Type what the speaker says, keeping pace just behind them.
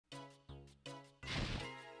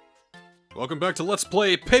Welcome back to Let's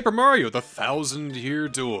Play Paper Mario: The Thousand-Year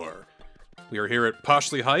Door. We are here at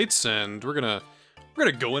Poshley Heights, and we're gonna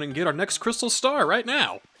go in and get our next crystal star right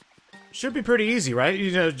now. Should be pretty easy, right?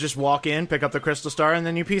 You know, just walk in, pick up the crystal star, and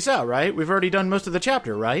then you peace out, right? We've already done most of the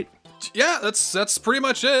chapter, right? Yeah, that's pretty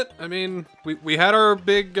much it. I mean, we had our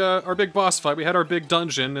big boss fight. We had our big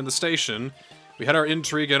dungeon in the station. We had our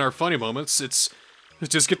intrigue and our funny moments. It's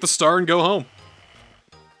just get the star and go home.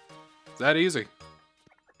 It's that easy.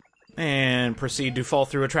 And proceed to fall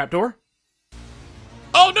through a trapdoor.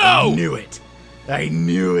 Oh no! I knew it! I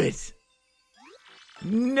knew it!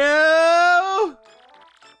 No!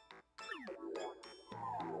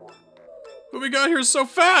 But we got here so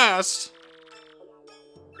fast!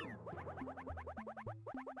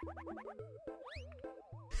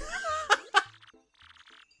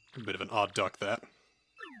 A bit of an odd duck, that.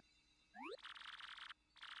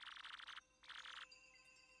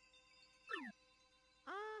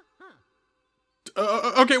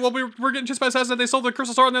 Okay, well, we're getting chased by assassins. They stole the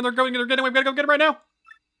crystal star, and then they're getting away. We gotta go get it right now.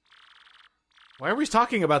 Why are we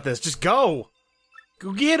talking about this? Just go!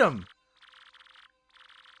 Go get him!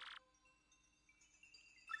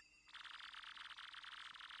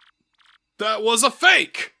 That was a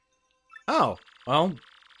fake! Oh, well,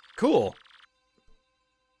 cool.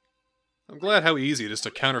 I'm glad how easy it is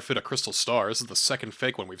to counterfeit a crystal star. This is the second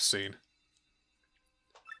fake one we've seen.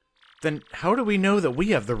 Then how do we know that we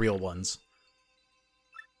have the real ones?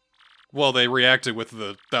 Well, they reacted with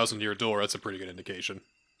the Thousand-Year Door. That's a pretty good indication.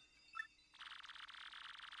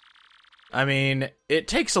 I mean, it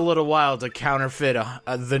takes a little while to counterfeit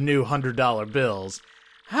the new $100 bills.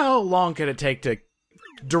 How long could it take to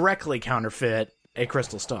directly counterfeit a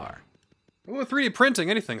crystal star? Well, with 3D printing,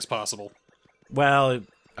 anything's possible. Well,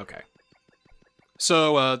 okay.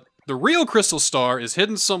 So, the real crystal star is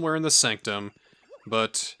hidden somewhere in the sanctum,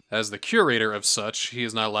 but as the curator of such, he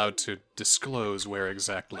is not allowed to disclose where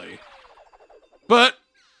exactly. But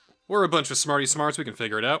we're a bunch of smarty smarts, we can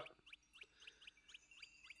figure it out.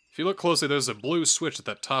 If you look closely, there's a blue switch at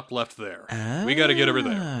that top left there. We gotta get over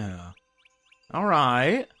there.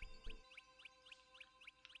 Alright.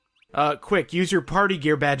 Quick, use your party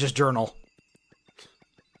gear badges journal.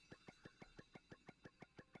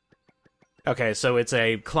 Okay, so it's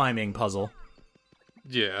a climbing puzzle.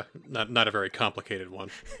 Yeah, not a very complicated one.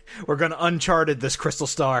 We're gonna Uncharted this crystal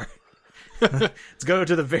star. Let's go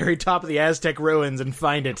to the very top of the Aztec ruins and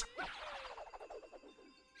find it.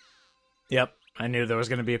 Yep, I knew there was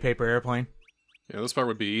gonna be a paper airplane. Yeah, this part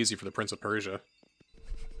would be easy for the Prince of Persia.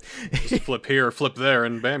 Just flip here, flip there,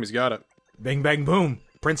 and bam, he's got it. Bang, bang, boom.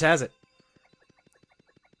 Prince has it.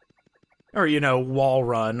 Or, you know, wall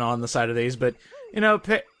run on the side of these, but, you know,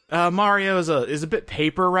 Mario is a bit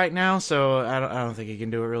paper right now, so I don't think he can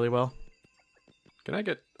do it really well. Can I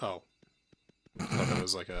get... Oh. I thought that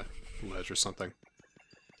was like a ledge or something.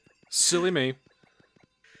 Silly me.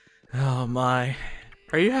 Oh my.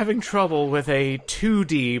 Are you having trouble with a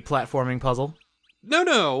 2D platforming puzzle?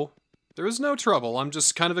 No. There is no trouble. I'm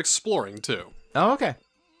just kind of exploring, too. Oh, okay.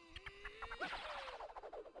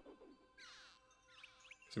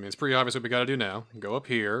 So, I mean, it's pretty obvious what we gotta do now. Go up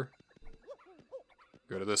here.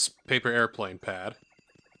 Go to this paper airplane pad.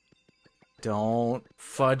 Don't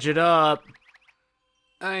fudge it up.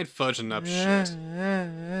 I ain't fudging up shit.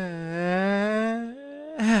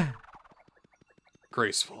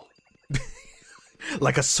 Graceful.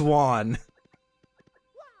 Like a swan.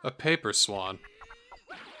 A paper swan.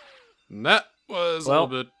 And that was a little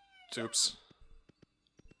bit... Oops.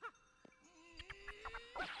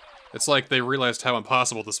 It's like they realized how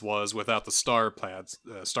impossible this was without the star pads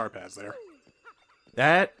there.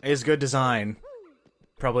 That is good design.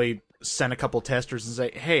 Probably send a couple testers and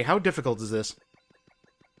say, hey, how difficult is this?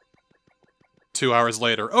 2 hours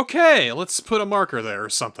later, okay, let's put a marker there or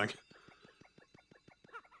something.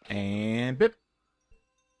 And bip.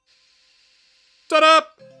 Ta-da!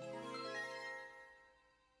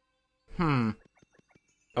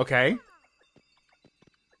 Okay.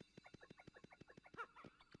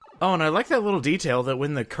 Oh, and I like that little detail that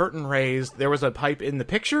when the curtain raised, there was a pipe in the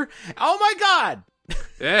picture. Oh my god!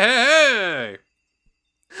 Hey!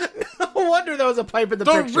 No wonder there was a pipe in the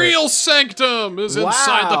picture. The real sanctum is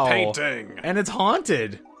inside the painting! And it's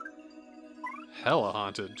haunted. Hella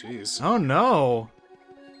haunted, jeez. Oh no.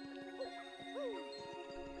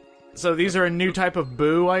 So these are a new type of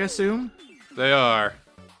boo, I assume? They are.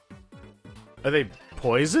 Are they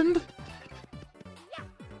poisoned?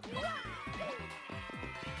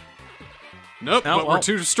 Nope, but we're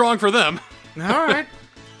too strong for them. Alright.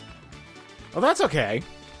 Well, that's okay.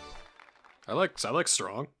 I like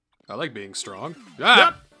strong. I like being strong.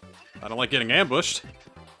 Ah! Yep. I don't like getting ambushed.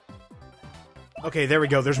 Okay, there we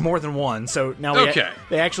go. There's more than one, so now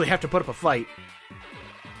they actually have to put up a fight.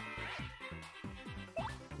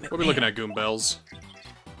 What are we looking at, Goombells?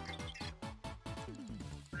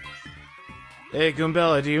 Hey,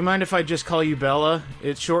 Goombella, do you mind if I just call you Bella?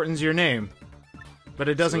 It shortens your name. But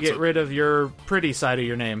it doesn't get rid of your pretty side of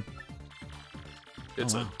your name.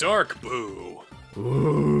 It's a dark boo.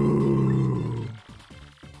 Ooh.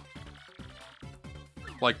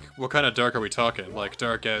 Like, what kind of dark are we talking? Like,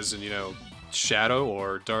 dark as in, you know, shadow,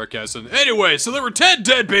 or dark as in... Anyway, so there were 10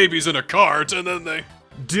 dead babies in a cart, and then they...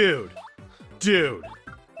 Dude.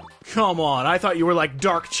 Come on, I thought you were like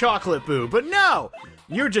dark chocolate boo, but no!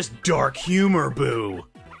 You're just dark humor boo.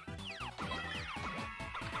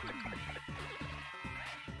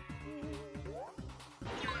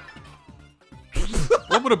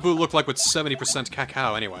 What would a boo look like with 70%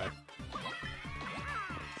 cacao, anyway?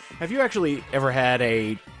 Have you actually ever had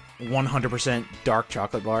a 100% dark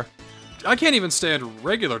chocolate bar? I can't even stand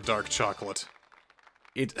regular dark chocolate.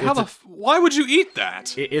 It's why would you eat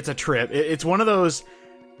that? It's a trip. It's one of those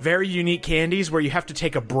very unique candies where you have to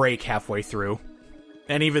take a break halfway through.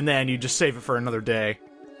 And even then, you just save it for another day.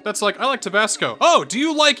 That's like, I like Tabasco. Oh, do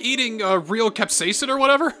you like eating real capsaicin or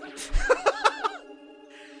whatever?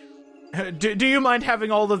 Do you mind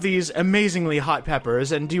having all of these amazingly hot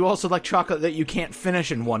peppers, and do you also like chocolate that you can't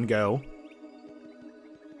finish in one go?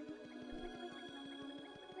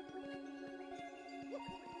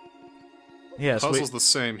 Yes, Puzzle's the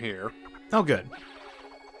same here. Oh, good.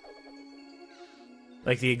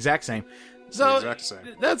 Like the exact same. So, the exact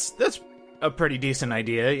same. That's a pretty decent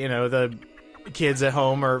idea. You know, the kids at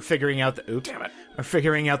home are figuring out are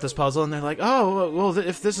figuring out this puzzle, and they're like, oh, well,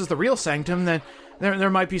 if this is the real sanctum, then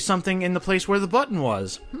there might be something in the place where the button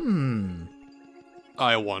was.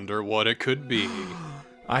 I wonder what it could be.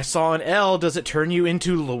 I saw an L. Does it turn you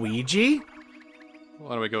into Luigi? Why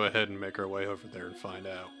don't we go ahead and make our way over there and find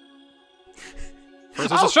out? First,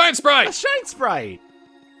 there's a Shine Sprite! A Shine Sprite!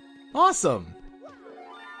 Awesome.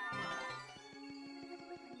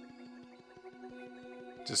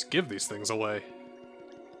 Just give these things away.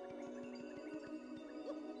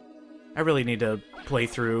 I really need to play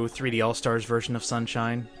through 3D All-Stars version of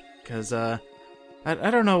Sunshine, because, I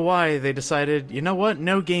don't know why they decided, you know what,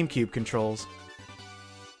 no GameCube controls.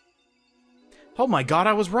 Oh my god,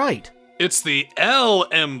 I was right! It's the L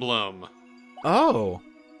emblem! Oh.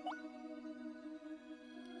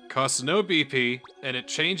 Costs no BP, and it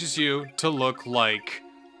changes you to look like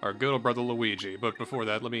our good old brother Luigi. But before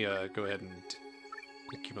that, let me go ahead and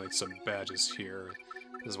accumulate some badges here.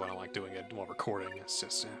 This is why I don't like doing it while recording. It's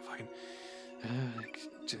just, if I can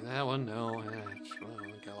do that one, no. Well,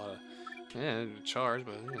 got a lot of charge,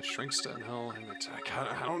 but shrinks to no.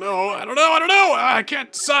 I don't know. I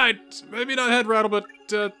can't decide. Maybe not head rattle, but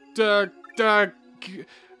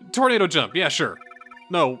tornado jump. Yeah, sure.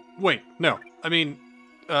 No, wait, no. I mean,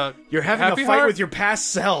 you're having a fight with your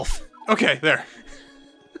past self. Okay, there.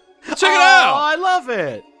 Check it out! Oh, I love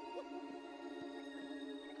it.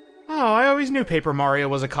 Oh, I always knew Paper Mario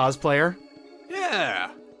was a cosplayer.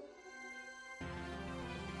 Yeah.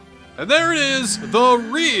 And there it is, the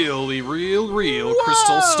really real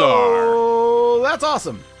Crystal Star. Oh, that's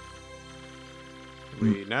awesome.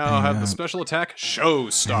 We now have the special attack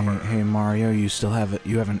Showstopper. Hey Mario, you still have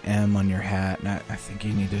an M on your hat, and I think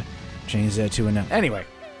you need to change that to an L. Anyway.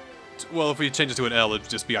 Well, if we change it to an L, it'd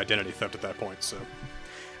just be identity theft at that point, so.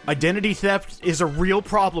 Identity theft is a real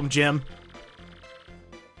problem, Jim.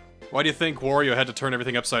 Why do you think Wario had to turn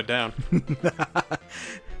everything upside down?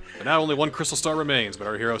 And now only one Crystal Star remains, but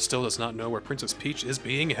our hero still does not know where Princess Peach is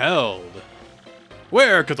being held.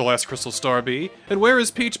 Where could the last Crystal Star be, and where is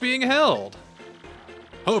Peach being held?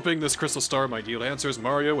 Hoping this Crystal Star might yield answers,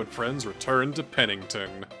 Mario and friends return to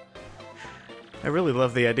Pennington. I really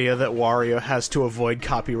love the idea that Wario has to avoid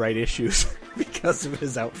copyright issues because of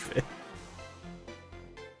his outfit.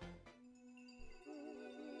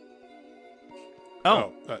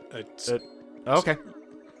 Oh. Okay.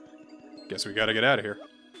 Guess we gotta get out of here.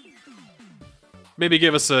 Maybe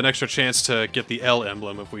give us an extra chance to get the L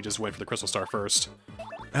emblem if we just wait for the Crystal Star first.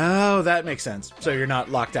 Oh, that makes sense. So you're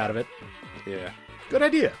not locked out of it. Yeah. Good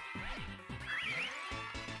idea.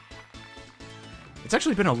 It's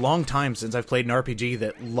actually been a long time since I've played an RPG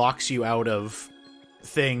that locks you out of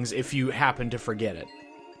things if you happen to forget it.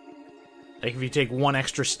 Like if you take one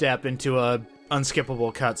extra step into a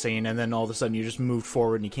unskippable cutscene and then all of a sudden you just moved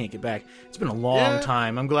forward and you can't get back. It's been a long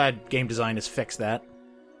time. I'm glad game design has fixed that.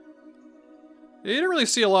 You don't really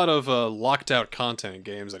see a lot of locked out content in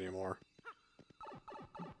games anymore.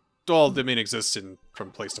 All, I mean, exists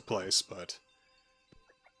from place to place, but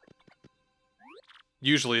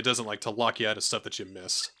usually it doesn't like to lock you out of stuff that you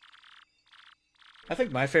missed. I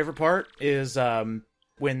think my favorite part is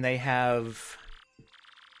when they have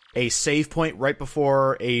a save point right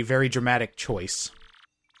before a very dramatic choice.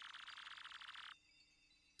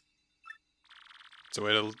 It's a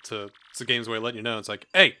way it's the game's way of letting you know. It's like,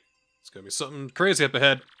 hey, it's gonna be something crazy up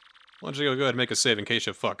ahead. Why don't you go ahead and make a save in case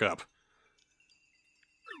you fuck up?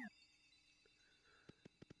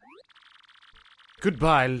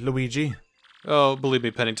 Goodbye, Luigi. Oh, believe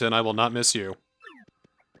me, Pennington, I will not miss you.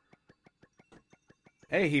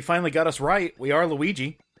 Hey, he finally got us right. We are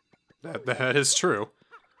Luigi. That is true.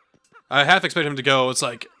 I half expect him to go. It's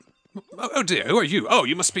like, oh dear, who are you? Oh,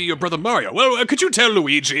 you must be your brother Mario. Well, could you tell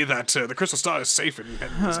Luigi that the crystal star is safe in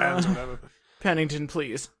his hands or whatever? Pennington,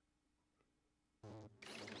 please.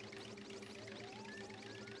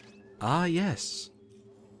 Ah, yes.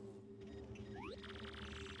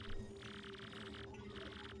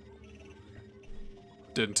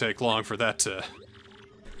 Didn't take long for that to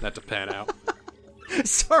pan out.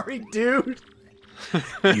 Sorry, dude.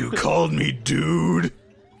 You called me dude.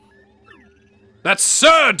 That's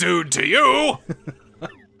Sir Dude to you!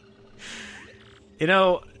 You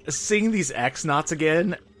know, seeing these X knots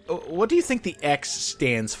again, what do you think the X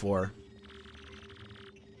stands for?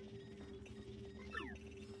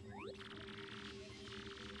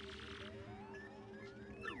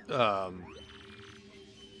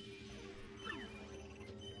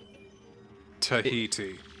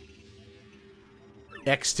 Tahiti.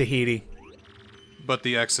 X Tahiti. But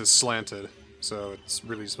the X is slanted, so it's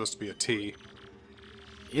really supposed to be a T.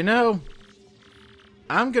 You know,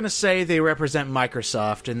 I'm gonna say they represent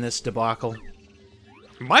Microsoft in this debacle.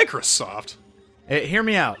 Microsoft? Hear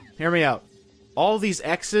me out. Hear me out. All these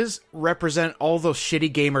X's represent all those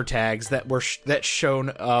shitty gamer tags that were that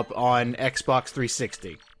shown up on Xbox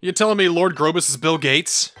 360. You telling me Lord Grobus is Bill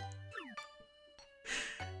Gates?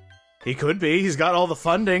 He could be. He's got all the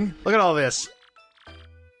funding. Look at all this.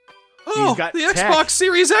 Oh, He's got the tech. Xbox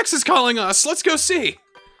Series X is calling us. Let's go see.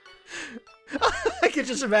 I can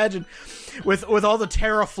just imagine, with all the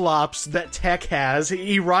teraflops that tech has,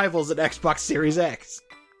 he rivals an Xbox Series X.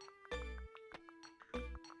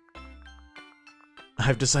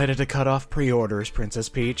 I've decided to cut off pre-orders, Princess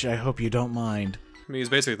Peach. I hope you don't mind. I mean, he's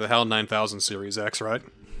basically the HAL 9000 Series X, right?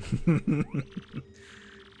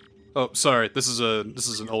 Oh, sorry. This is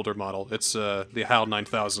an older model. It's the HAL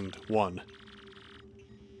 9001.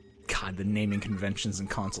 God, the naming conventions and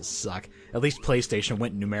consoles suck. At least PlayStation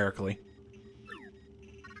went numerically.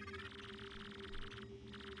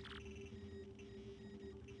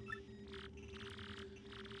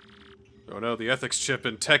 Oh no, the ethics chip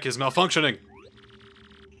in tech is malfunctioning.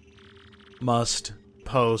 Must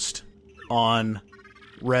post on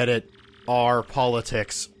Reddit r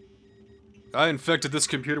politics. I infected this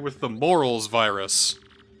computer with the morals virus.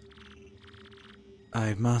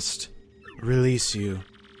 I must release you,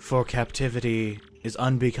 for captivity is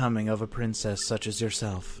unbecoming of a princess such as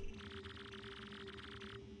yourself.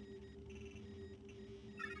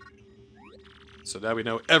 So now we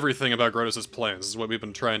know everything about Grotus' plans. This is what we've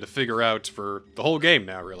been trying to figure out for the whole game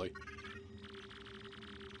now, really.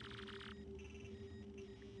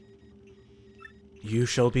 You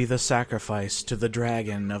shall be the sacrifice to the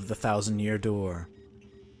dragon of the 1,000-year door.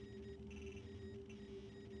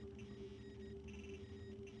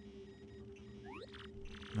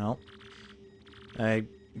 Well, I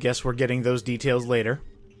guess we're getting those details later.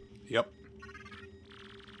 Yep.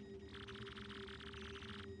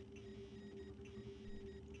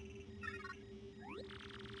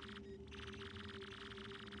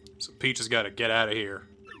 So Peach has got to get out of here.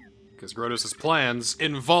 Because Grotus' plans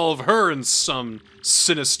involve her in some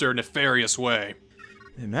sinister, nefarious way.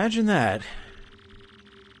 Imagine that.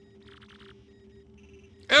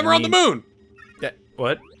 And we're on the moon!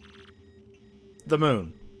 What? The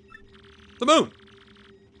moon. The moon!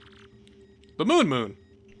 The moon.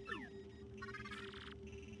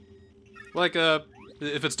 Like,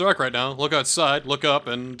 if it's dark right now, look outside, look up,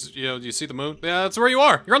 and, you know, you see the moon? Yeah, that's where you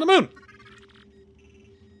are! You're on the moon!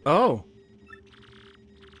 Oh.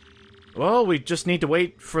 Well, we just need to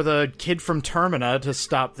wait for the kid from Termina to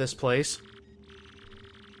stop this place.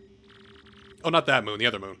 Oh, not that moon, the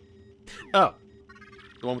other moon. Oh.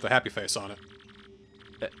 The one with the happy face on it.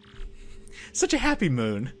 Such a happy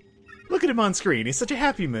moon. Look at him on screen. He's such a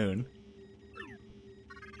happy moon.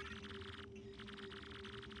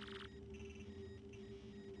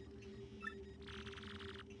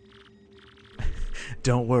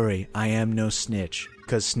 Don't worry, I am no snitch,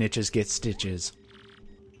 'cause snitches get stitches.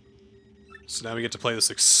 So now we get to play this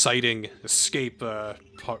exciting escape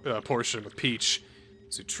portion with Peach.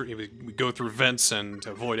 So we go through vents and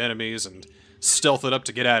avoid enemies, and stealth it up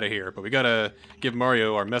to get out of here. But we gotta give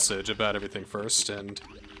Mario our message about everything first, and...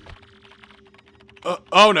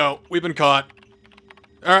 oh no, we've been caught.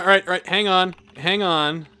 Alright, hang on.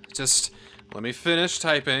 Just let me finish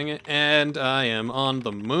typing, and I am on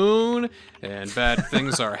the moon, and bad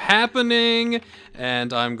things are happening,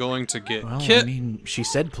 and I'm going to get I mean, she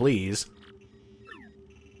said please.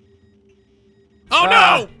 Oh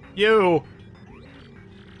no! You!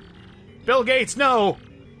 Bill Gates, no!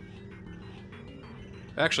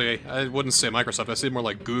 Actually, I wouldn't say Microsoft, I'd say more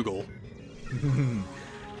like Google.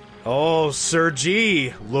 Oh, Sir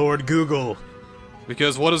G, Lord Google.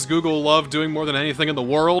 Because what does Google love doing more than anything in the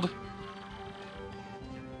world?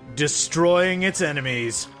 Destroying its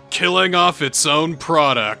enemies. Killing off its own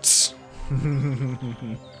products.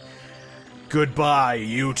 Goodbye,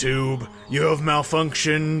 YouTube. You have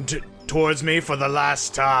malfunctioned towards me for the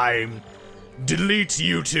last time. Delete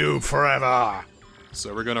YouTube forever.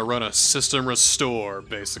 So we're gonna run a system restore,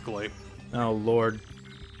 basically. Oh, Lord.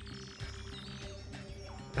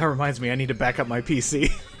 That reminds me, I need to back up my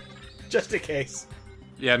PC. Just in case.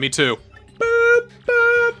 Yeah, me too.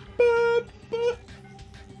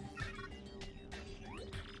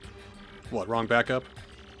 What, wrong backup?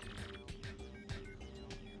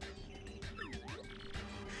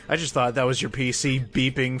 I just thought that was your PC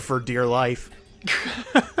beeping for dear life.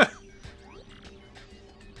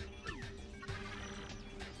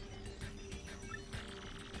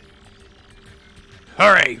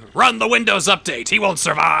 Hurry! Run the Windows update! He won't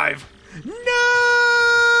survive! No!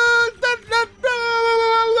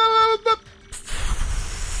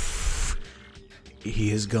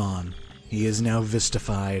 He is gone. He is now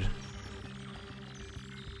vistified.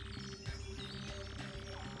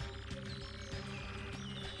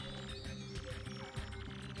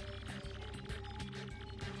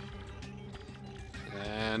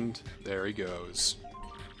 And there he goes.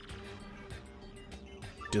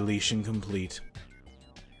 Deletion complete.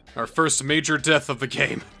 Our first major death of the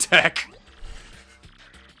game. Tech.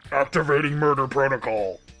 Activating murder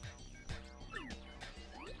protocol.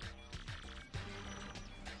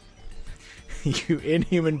 You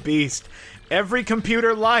inhuman beast. Every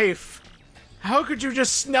computer life. How could you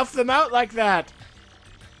just snuff them out like that?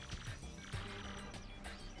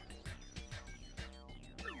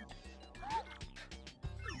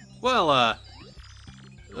 Well,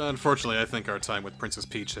 unfortunately, I think our time with Princess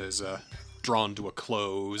Peach has, drawn to a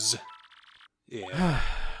close. Yeah.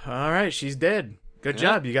 Alright, she's dead. Good Yeah.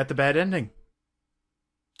 job, you got the bad ending.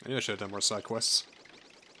 I knew I should have done more side quests.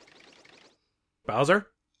 Bowser?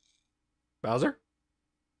 Bowser?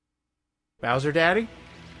 Bowser Daddy?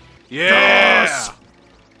 Yeah!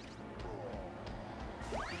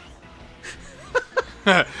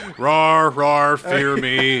 Rar, rar, fear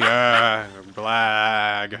me,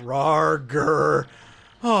 blag. Rarger.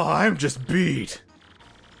 Oh, I'm just beat.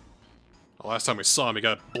 The last time we saw him, he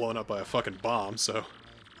got blown up by a fucking bomb, so...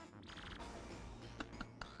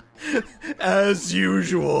 As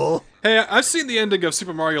usual. Hey, I've seen the ending of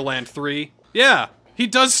Super Mario Land 3. Yeah, he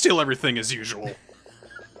does steal everything as usual.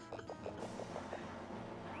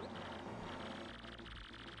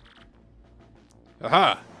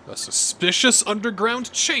 Aha! A suspicious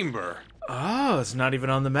underground chamber. Oh, it's not even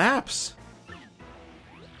on the maps.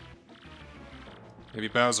 Maybe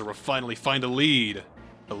Bowser will finally find a lead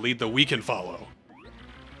that we can follow.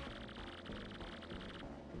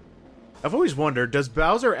 I've always wondered, does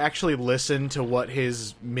Bowser actually listen to what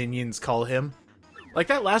his minions call him? Like,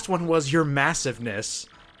 that last one was your massiveness.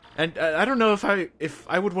 And I don't know if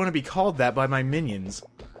I would want to be called that by my minions.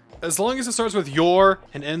 As long as it starts with your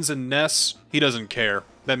and ends in Ness, he doesn't care.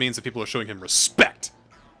 That means that people are showing him respect.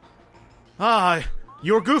 Ah,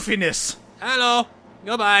 your goofiness. Hello.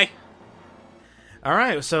 Goodbye.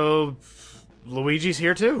 Alright, so Luigi's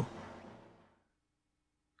here too.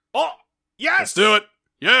 Oh, yes! Let's do it.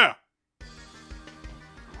 Yeah.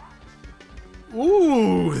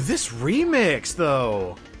 Ooh, this remix,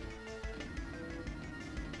 though.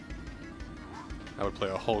 I would play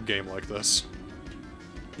a whole game like this.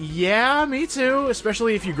 Yeah, me too,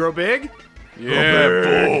 especially if you grow big. Yeah,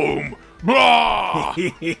 boom. Blah!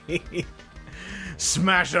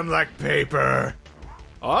 Smash them like paper.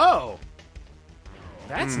 Oh.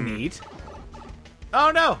 That's neat.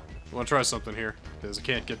 Oh, no. I want to try something here, because I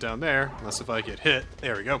can't get down there unless if I get hit.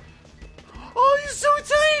 There we go. Oh, he's so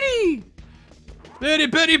tiny. Itty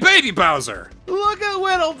bitty baby Bowser! Look at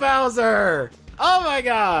little Bowser. Oh, my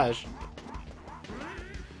gosh.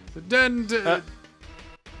 Then,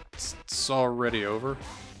 it's already over.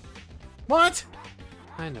 What?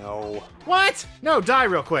 I know. What? No, die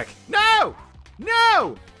real quick. No!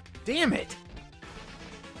 No! Damn it.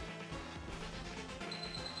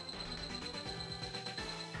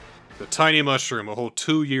 tiny mushroom a whole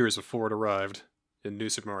 2 years before it arrived in New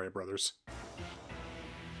Super Mario Bros.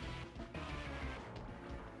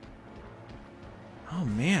 Oh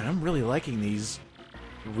man, I'm really liking these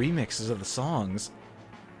remixes of the songs.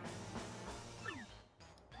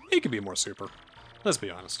 He could be more super. Let's be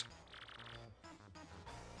honest.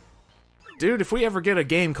 Dude, if we ever get a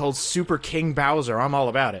game called Super King Bowser, I'm all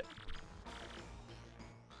about it.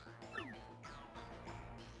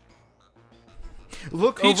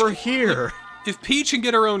 Look Peach, over here! If Peach can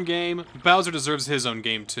get her own game, Bowser deserves his own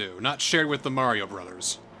game too, not shared with the Mario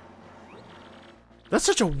Brothers. That's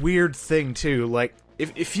such a weird thing, too. Like,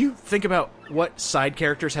 if you think about what side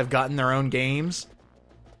characters have gotten their own games,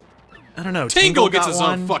 I don't know. Tingle gets got his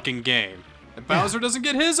one. own fucking game. And Bowser doesn't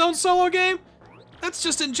get his own solo game? That's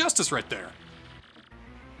just injustice right there.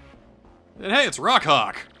 And hey, it's Rock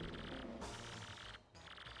Hawk.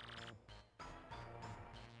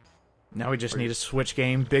 Now we just need a Switch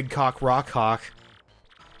game, Big Cock Rock Hawk.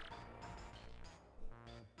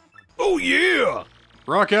 Oh yeah!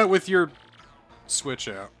 Rock out with your Switch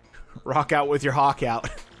out. Rock out with your hawk out.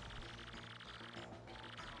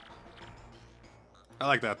 I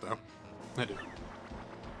like that though. I do.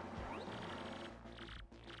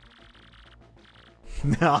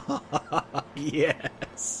 No.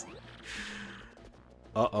 Yes.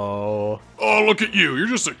 Uh-oh. Oh, look at you. You're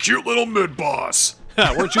just a cute little mid-boss.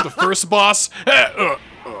 Weren't you the first boss?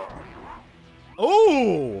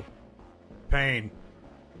 Oh! Pain.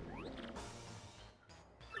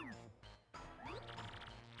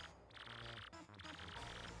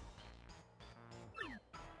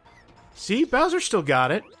 See, Bowser still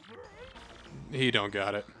got it. He don't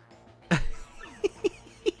got it.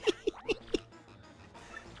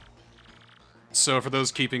 So for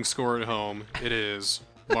those keeping score at home, it is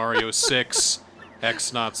Mario 6,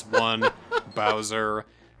 X-Nauts 1, Bowser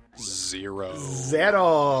 0.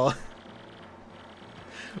 Zero.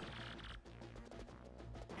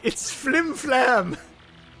 It's Flim Flam.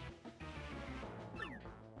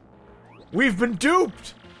 We've been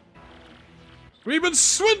duped. We've been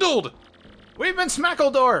swindled! We've been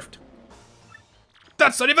smackledorfed.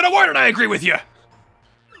 That's not even a word and I agree with you!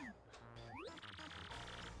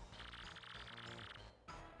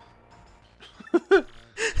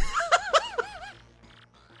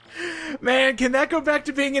 Man, can that go back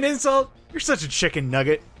to being an insult? You're such a chicken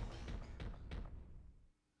nugget.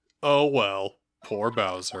 Oh well, poor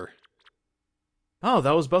Bowser. Oh,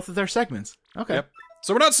 that was both of their segments. Okay. Yep.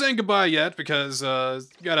 So we're not saying goodbye yet because we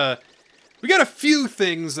got a few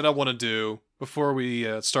things that I want to do before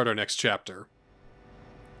we start our next chapter.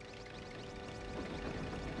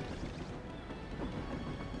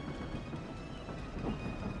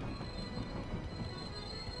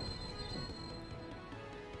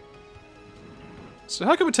 So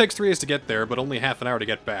how come it takes 3 days to get there, but only half an hour to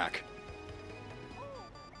get back?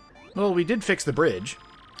 Well, we did fix the bridge.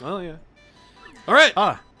 Oh, yeah. Alright!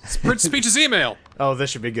 Ah. Prince Peach's email! Oh, this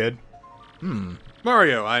should be good.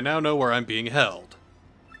 Mario, I now know where I'm being held.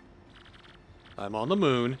 I'm on the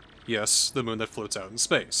moon. Yes, the moon that floats out in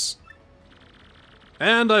space.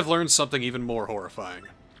 And I've learned something even more horrifying.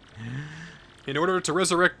 In order to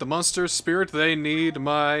resurrect the monster's spirit, they need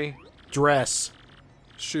my... Dress.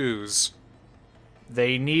 shoes.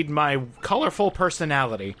 They need my colorful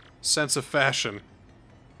personality. Sense of fashion.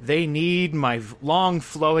 They need my long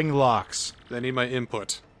flowing locks. They need my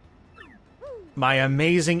input. My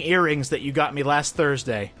amazing earrings that you got me last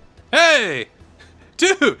Thursday. Hey!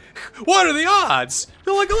 Dude! What are the odds?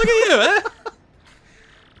 Look at you, eh?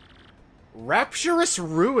 Rapturous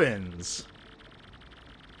Ruins.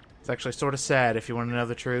 It's actually sort of sad if you want to know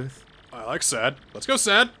the truth. I like sad. Let's go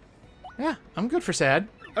sad. Yeah, I'm good for sad.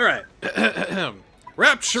 Alright.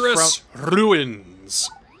 Rapturous Ruins.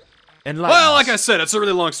 And Well, like I said, it's a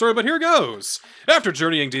really long story, but here goes. After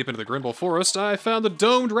journeying deep into the Grimble Forest, I found the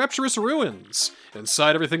domed Rapturous Ruins.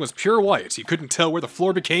 Inside, everything was pure white. You couldn't tell where the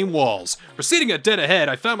floor became walls. Proceeding at dead ahead,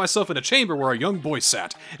 I found myself in a chamber where a young boy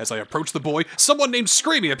sat. As I approached the boy, someone named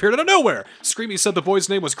Screamy appeared out of nowhere. Screamy said the boy's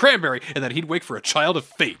name was Cranberry and that he'd wait for a child of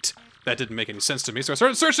fate. That didn't make any sense to me, so I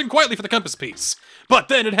started searching quietly for the compass piece. But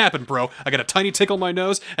then it happened, bro. I got a tiny tickle in my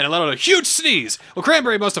nose, and I let out a huge sneeze. Well,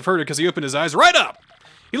 Cranberry must have heard it because he opened his eyes right up.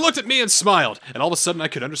 He looked at me and smiled, and all of a sudden I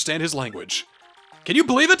could understand his language. Can you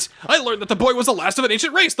believe it? I learned that the boy was the last of an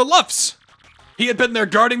ancient race, the Luffs. He had been there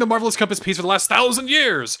guarding the marvelous compass piece for the last 1,000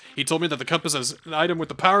 years. He told me that the compass is an item with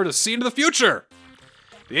the power to see into the future.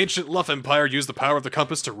 The ancient Luff Empire used the power of the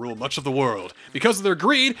compass to rule much of the world. Because of their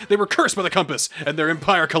greed, they were cursed by the compass, and their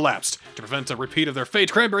empire collapsed. To prevent a repeat of their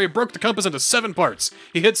fate, Cranberry broke the compass into 7 parts.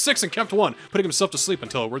 He hid 6 and kept 1, putting himself to sleep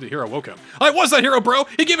until a worthy hero woke him. I was that hero, bro!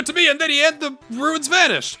 He gave it to me, and then the ruins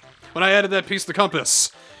vanished! when I added that piece to the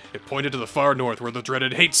compass. It pointed to the far north where the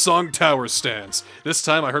dreaded Hate Song Tower stands. This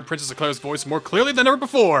time I heard Princess Eclair's voice more clearly than ever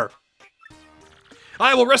before.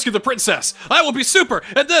 I will rescue the princess! I will be super!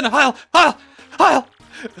 And then I'll... Well,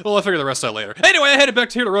 I'll figure the rest out later. Anyway, I headed back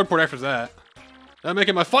to the roadport after that. I'm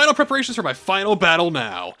making my final preparations for my final battle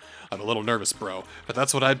now. I'm a little nervous, bro, but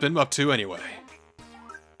that's what I've been up to anyway.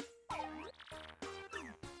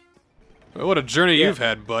 Well, what a journey you've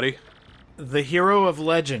had, buddy. The hero of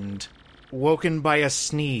legend, woken by a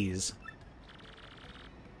sneeze.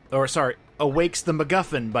 Or, sorry, awakes the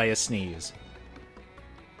MacGuffin by a sneeze.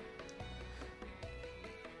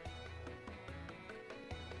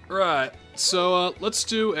 Right, so let's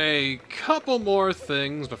do a couple more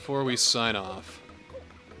things before we sign off.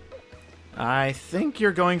 I think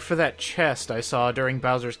you're going for that chest I saw during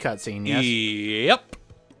Bowser's cutscene, yes? Yep.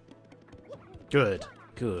 Good,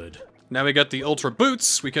 good. Now we got the Ultra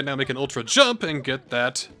Boots, we can now make an Ultra Jump and get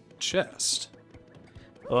that chest.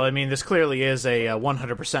 Well, I mean, this clearly is a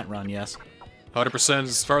 100% run, yes? 100%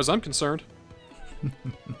 as far as I'm concerned.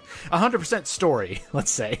 100% story,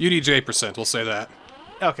 let's say. UDJ %, we'll say that.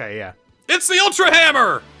 Okay, yeah. It's the Ultra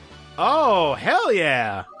Hammer! Oh, hell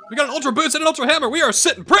yeah! We got an Ultra Boots and an Ultra Hammer, we are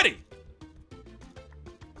sitting pretty!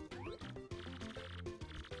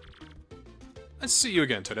 I see you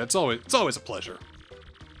again, Toad. It's always a pleasure.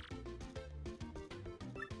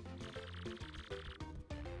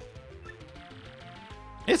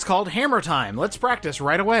 It's called Hammer Time. Let's practice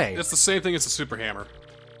right away. It's the same thing as the Super Hammer.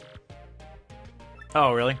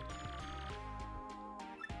 Oh, really?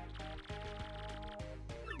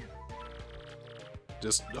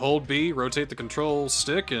 Just hold B, rotate the control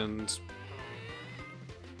stick, and...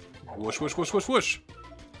 whoosh, whoosh, whoosh, whoosh, whoosh.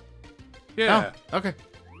 Yeah. Oh, okay.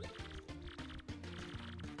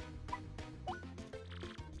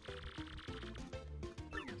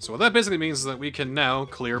 So what that basically means is that we can now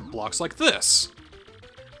clear blocks like this.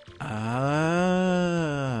 Oh.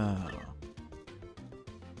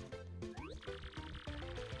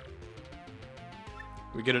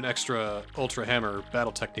 We get an extra Ultra Hammer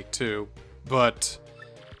battle technique too, but...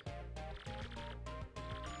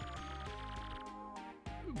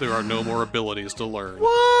 there are no more abilities to learn.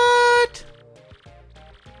 What?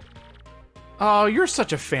 Oh, you're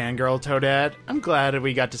such a fangirl, Toadette. I'm glad that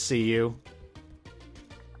we got to see you.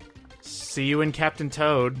 See you in Captain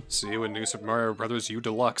Toad. See you in New Super Mario Bros. U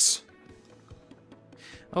Deluxe.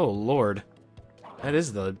 Oh, Lord. That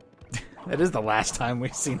is the last time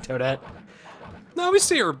we've seen Toadette. No, we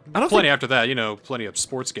see her plenty after that, you know, plenty of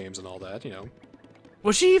sports games and all that, you know.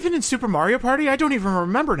 Was she even in Super Mario Party? I don't even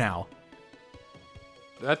remember now.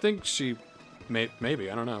 I think she...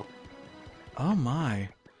 maybe, I don't know. Oh, my.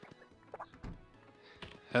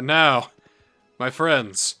 And now, my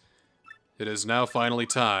friends, it is now finally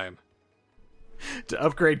time To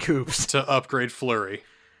upgrade Koops. to upgrade Flurry.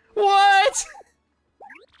 What?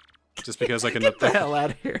 Just because I can... Get the hell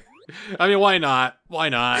out of here. I mean, why not? Why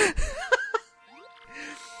not?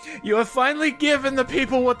 You have finally given the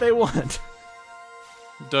people what they want.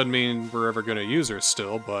 Doesn't mean we're ever gonna use her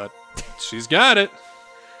still, but she's got it.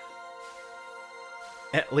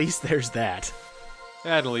 At least there's that.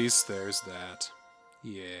 At least there's that.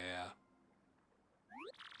 Yeah.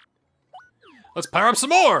 Let's power up some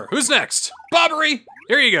more! Who's next? Bobbery!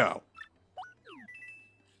 Here you go!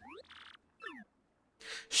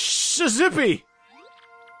 Shazippy!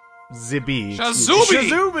 Zibby. Shazubi!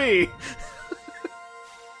 Shazubi!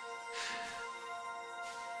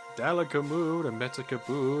 Dalakamood, a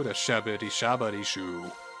metakabood, a shabbity shabbity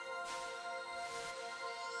shoo.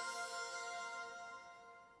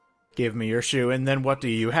 Give me your shoe, and then what do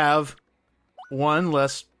you have? One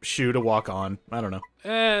less shoe to walk on. I don't know.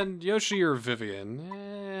 And Yoshi or Vivian?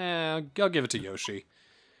 I'll give it to Yoshi.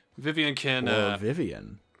 Vivian can... Or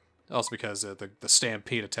Vivian. Also because the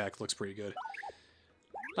Stampede attack looks pretty good.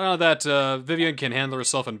 I know that Vivian can handle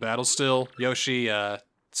herself in battle still. Yoshi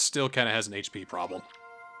still kind of has an HP problem.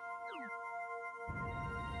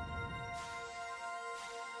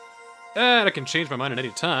 And I can change my mind at any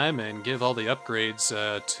time and give all the upgrades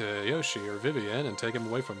to Yoshi or Vivian and take him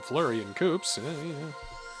away from Flurry and Koops. Yeah.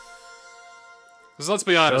 Because let's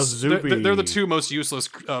be honest, they're the two most useless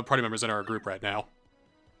party members in our group right now.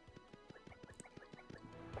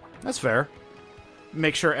 That's fair.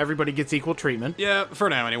 Make sure everybody gets equal treatment. Yeah, for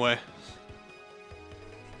now anyway.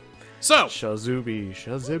 So,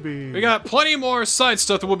 Shazubi. we got plenty more side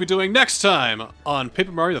stuff that we'll be doing next time on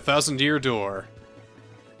Paper Mario The Thousand-Year Door.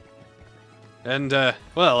 And,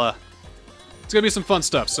 well, it's gonna be some fun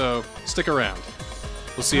stuff, so stick around.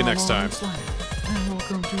 We'll see you next time. And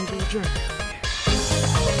welcome to the jam.